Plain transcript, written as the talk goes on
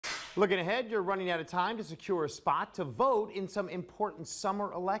Looking ahead, you're running out of time to secure a spot to vote in some important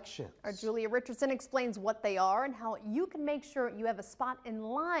summer elections. Our Julia Richardson explains what they are and how you can make sure you have a spot in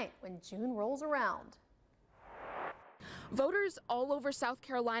line when June rolls around. Voters all over South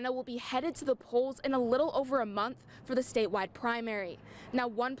Carolina will be headed to the polls in a little over a month for the statewide primary. Now,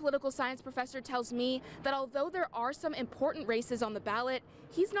 one political science professor tells me that although there are some important races on the ballot,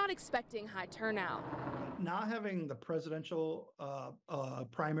 he's not expecting high turnout. Not having the presidential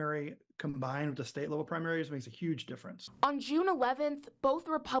primary combined with the state level primaries makes a huge difference. On June 11th, both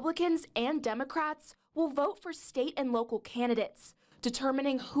Republicans and Democrats will vote for state and local candidates,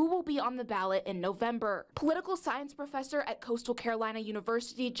 determining who will be on the ballot in November. Political science professor at Coastal Carolina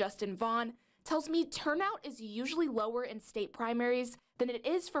University, Justin Vaughn, tells me turnout is usually lower in state primaries than it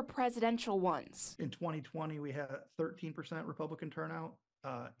is for presidential ones. In 2020, we had 13% Republican turnout,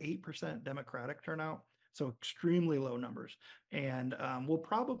 8% Democratic turnout. So extremely low numbers. And we'll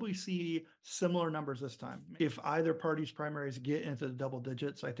probably see similar numbers this time. If either party's primaries get into the double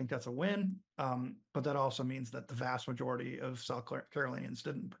digits, I think that's a win. But that also means that the vast majority of South Carolinians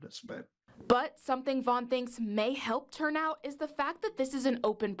didn't participate. But something Vaughn thinks may help turnout is the fact that this is an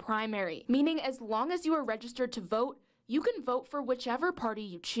open primary, meaning as long as you are registered to vote, you can vote for whichever party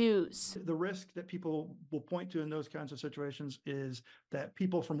you choose. The risk that people will point to in those kinds of situations is that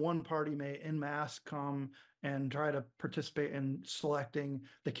people from one party may en masse come and try to participate in selecting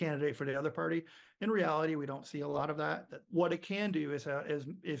the candidate for the other party. In reality, we don't see a lot of that. What it can do is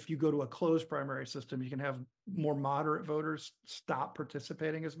if you go to a closed primary system, you can have more moderate voters stop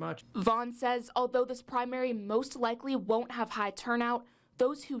participating as much. Vaughn says although this primary most likely won't have high turnout,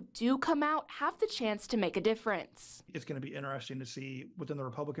 those who do come out have the chance to make a difference. It's going to be interesting to see within the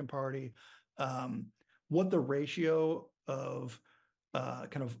Republican Party what the ratio of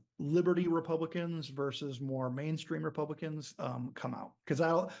kind of liberty Republicans versus more mainstream Republicans come out,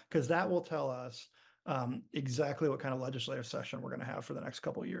 because that will tell us exactly what kind of legislative session we're going to have for the next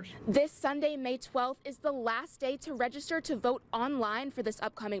couple of years. This Sunday, May 12th, is the last day to register to vote online for this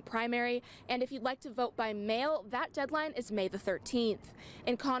upcoming primary. And if you'd like to vote by mail, that deadline is May the 13th.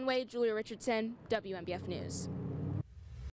 In Conway, Julia Richardson, WMBF News.